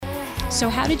So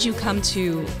how did you come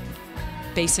to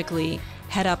basically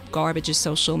head up Garbage's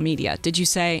social media? Did you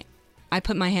say, I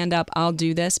put my hand up, I'll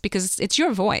do this? Because it's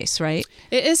your voice, right?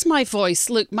 It is my voice.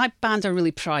 Look, my band are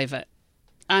really private.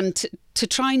 And to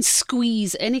try and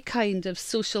squeeze any kind of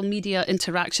social media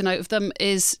interaction out of them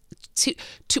was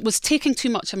taking too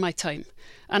much of my time.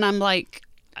 And I'm like,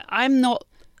 I'm not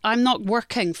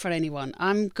working for anyone.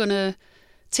 I'm going to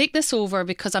take this over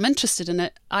because I'm interested in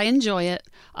it. I enjoy it.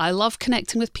 I love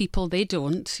connecting with people. They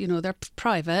don't, they're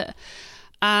private.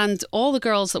 And all the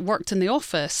girls that worked in the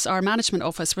office, our management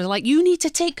office, were like, you need to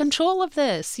take control of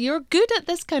this. You're good at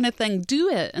this kind of thing. Do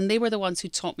it. And they were the ones who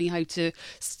taught me how to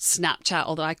Snapchat,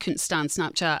 although I couldn't stand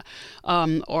Snapchat.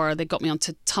 Or they got me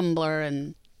onto Tumblr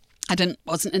and I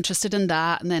wasn't interested in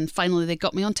that. And then finally they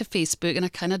got me onto Facebook and I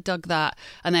kind of dug that.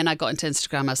 And then I got into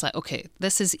Instagram. I was like, okay,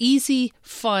 this is easy,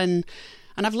 fun.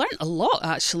 And I've learned a lot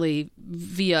actually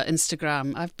via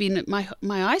Instagram.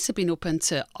 My eyes have been open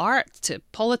to art, to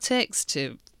politics,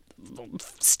 to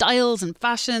styles and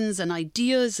fashions and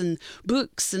ideas and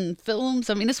books and films.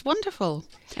 I mean, it's wonderful.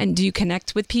 And do you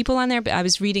connect with people on there? I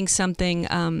was reading something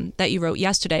that you wrote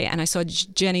yesterday and I saw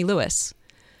Jenny Lewis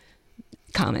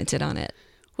commented on it.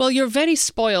 Well, you're very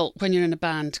spoilt when you're in a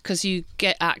band because you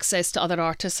get access to other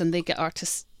artists and they get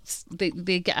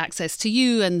access to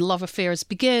you and love affairs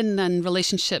begin and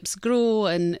relationships grow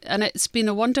and it's been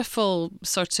a wonderful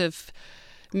sort of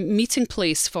meeting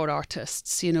place for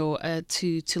artists,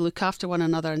 to look after one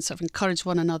another and sort of encourage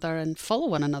one another and follow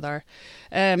one another.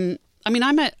 I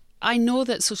know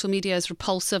that social media is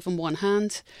repulsive on one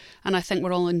hand and I think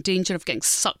we're all in danger of getting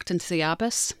sucked into the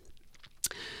abyss.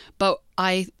 But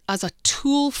as a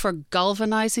tool for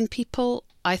galvanising people,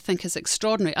 I think is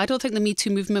extraordinary. I don't think the Me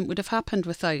Too movement would have happened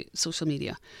without social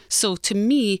media. So to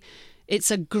me,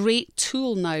 it's a great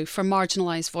tool now for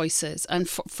marginalised voices. And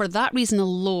for that reason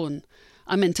alone,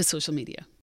 I'm into social media.